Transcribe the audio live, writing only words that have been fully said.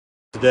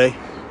Today.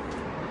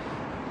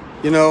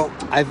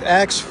 I've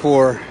asked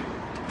for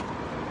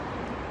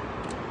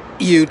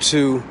you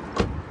to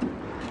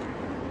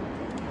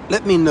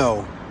let me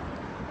know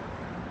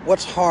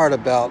what's hard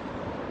about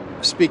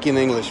speaking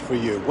English for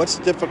you. What's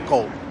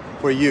difficult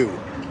for you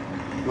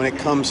when it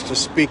comes to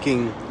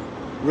speaking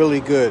really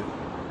good,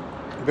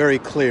 very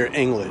clear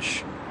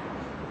English?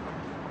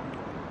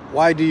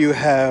 Why do you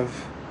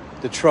have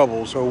the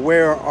troubles, or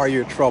where are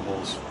your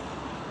troubles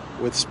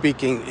with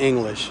speaking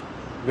English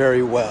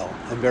very well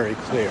and very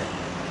clear?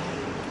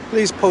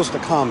 Please post a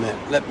comment.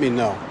 Let me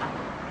know.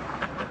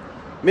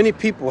 Many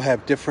people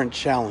have different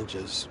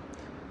challenges.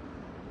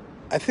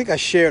 I think I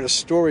shared a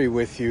story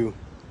with you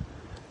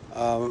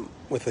about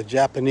a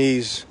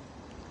Japanese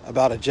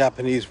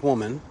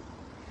woman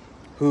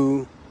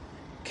who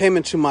came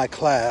into my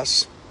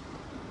class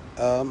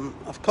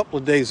a couple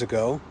of days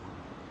ago.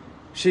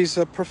 She's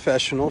a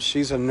professional.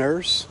 She's a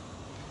nurse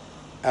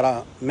at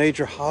a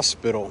major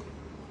hospital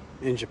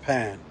in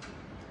Japan.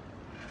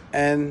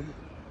 And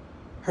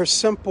her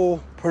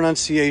simple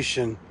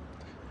pronunciation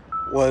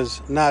was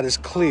not as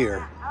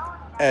clear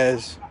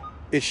as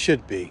it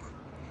should be.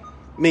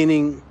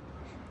 Meaning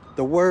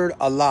the word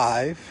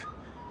alive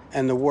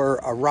and the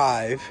word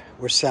arrive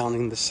were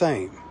sounding the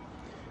same.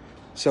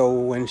 So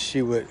when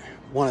she would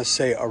want to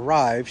say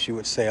arrive, she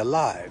would say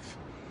alive.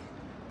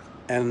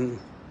 And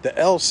the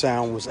L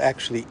sound was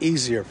actually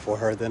easier for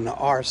her than the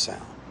R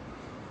sound.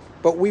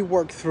 But we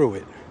worked through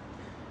it.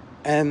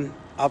 And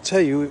I'll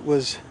tell you, it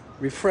was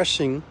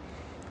refreshing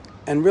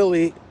and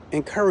really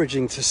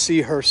encouraging to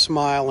see her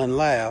smile and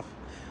laugh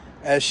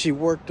as she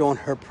worked on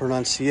her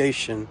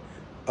pronunciation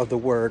of the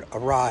word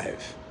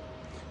arrive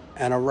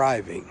and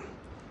arriving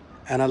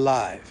and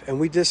alive. And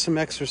we did some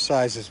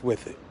exercises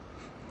with it.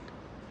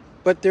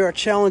 But there are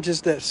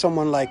challenges that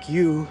someone like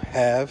you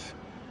have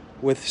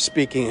with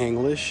speaking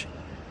English,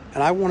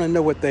 and I want to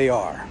know what they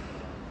are.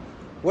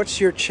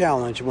 What's your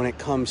challenge when it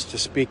comes to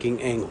speaking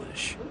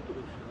English?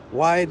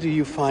 Why do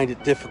you find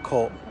it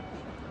difficult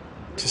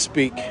to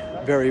speak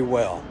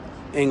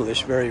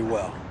English very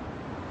well?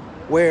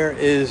 Where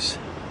is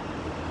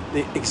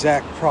the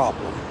exact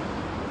problem?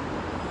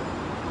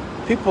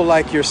 People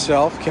like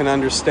yourself can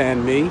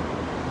understand me.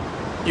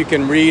 You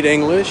can read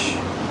English,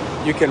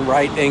 you can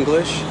write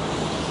English,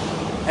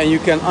 and you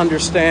can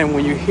understand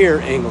when you hear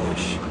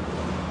English.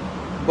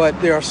 But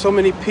there are so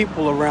many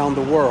people around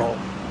the world,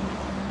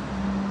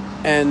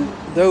 and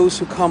those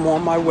who come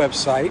on my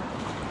website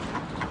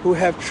who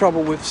have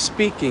trouble with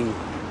speaking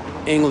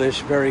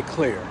English very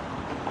clear.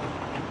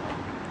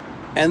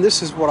 And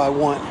this is what I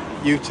want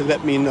you to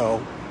let me know.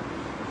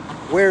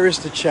 Where is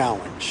the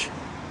challenge?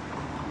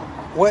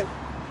 What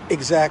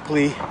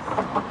exactly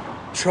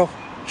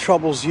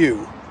troubles you?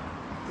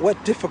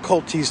 What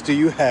difficulties do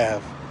you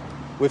have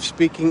with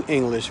speaking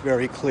English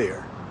very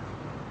clear?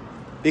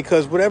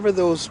 Because whatever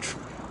those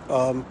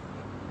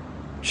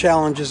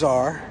challenges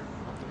are,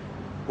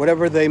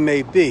 whatever they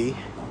may be,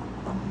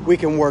 we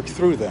can work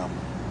through them.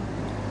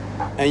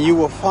 And you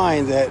will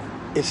find that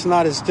it's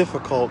not as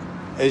difficult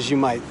as you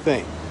might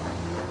think.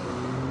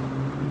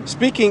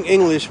 Speaking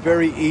English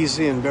very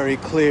easy and very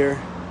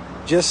clear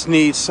just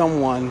needs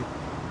someone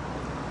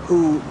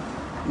who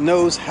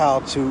knows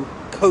how to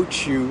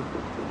coach you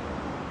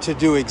to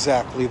do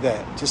exactly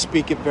that, to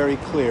speak it very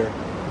clear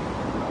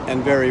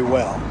and very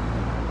well.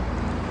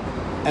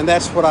 And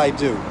that's what I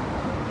do.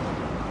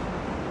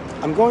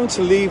 I'm going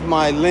to leave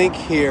my link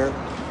here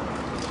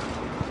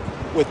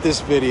with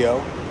this video,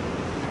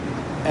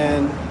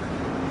 and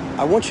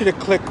I want you to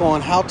click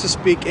on How to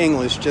Speak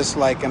English Just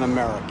Like an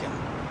American.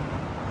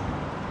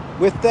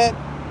 With that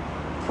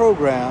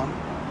program,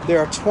 there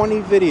are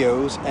 20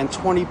 videos and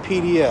 20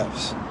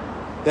 PDFs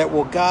that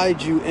will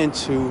guide you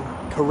into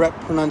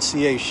correct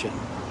pronunciation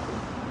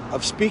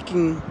of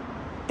speaking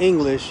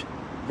English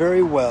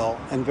very well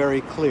and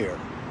very clear.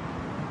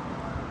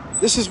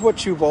 This is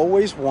what you've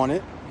always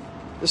wanted.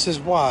 This is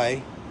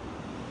why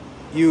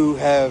you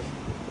have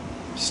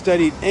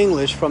studied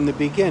English from the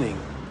beginning,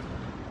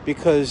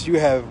 because you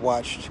have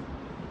watched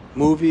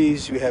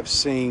movies, you have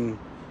seen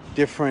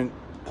different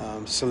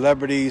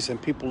celebrities and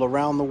people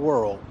around the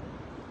world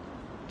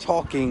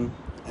talking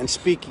and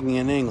speaking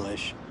in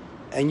English,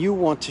 and you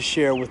want to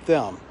share with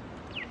them.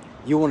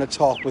 You want to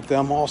talk with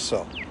them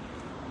also.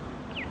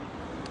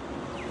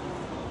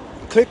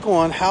 Click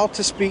on How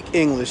to Speak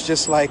English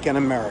Just Like an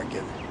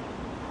American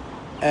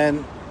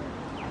and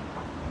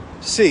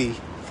see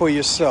for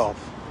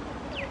yourself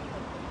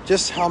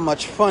just how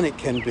much fun it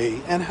can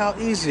be and how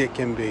easy it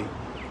can be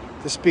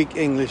to speak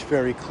English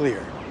very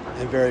clear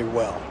and very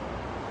well.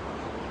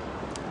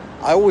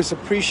 I always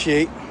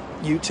appreciate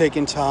you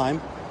taking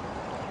time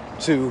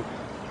to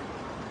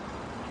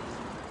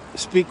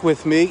speak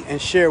with me and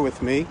share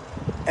with me,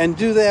 and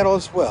do that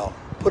as well.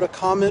 Put a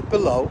comment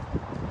below,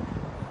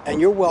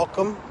 and you're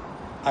welcome.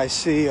 I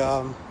see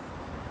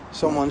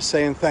someone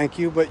saying thank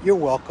you, but you're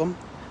welcome.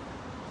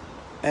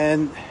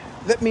 And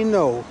let me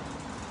know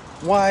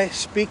why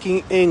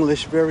speaking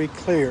English very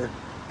clear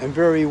and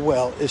very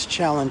well is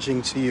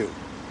challenging to you.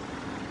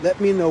 Let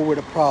me know where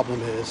the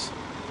problem is,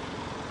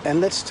 And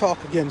let's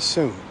talk again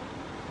soon.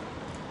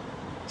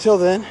 Till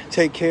then,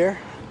 take care,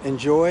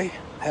 enjoy,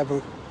 have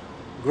a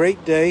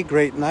great day,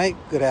 great night,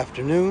 good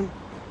afternoon,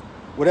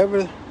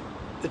 whatever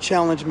the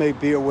challenge may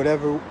be, or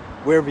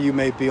wherever you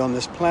may be on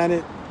this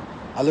planet.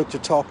 I look to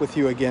talk with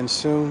you again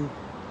soon,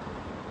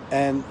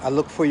 and I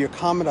look for your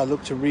comment. I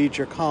look to read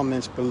your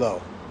comments below.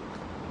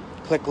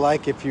 Click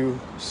like if you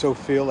so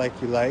feel like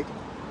you like,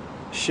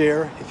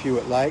 share if you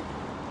would like,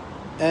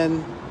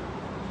 and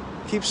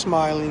keep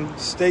smiling,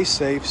 stay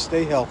safe,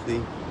 stay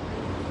healthy,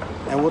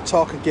 and we'll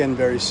talk again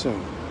very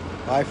soon.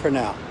 Bye for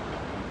now.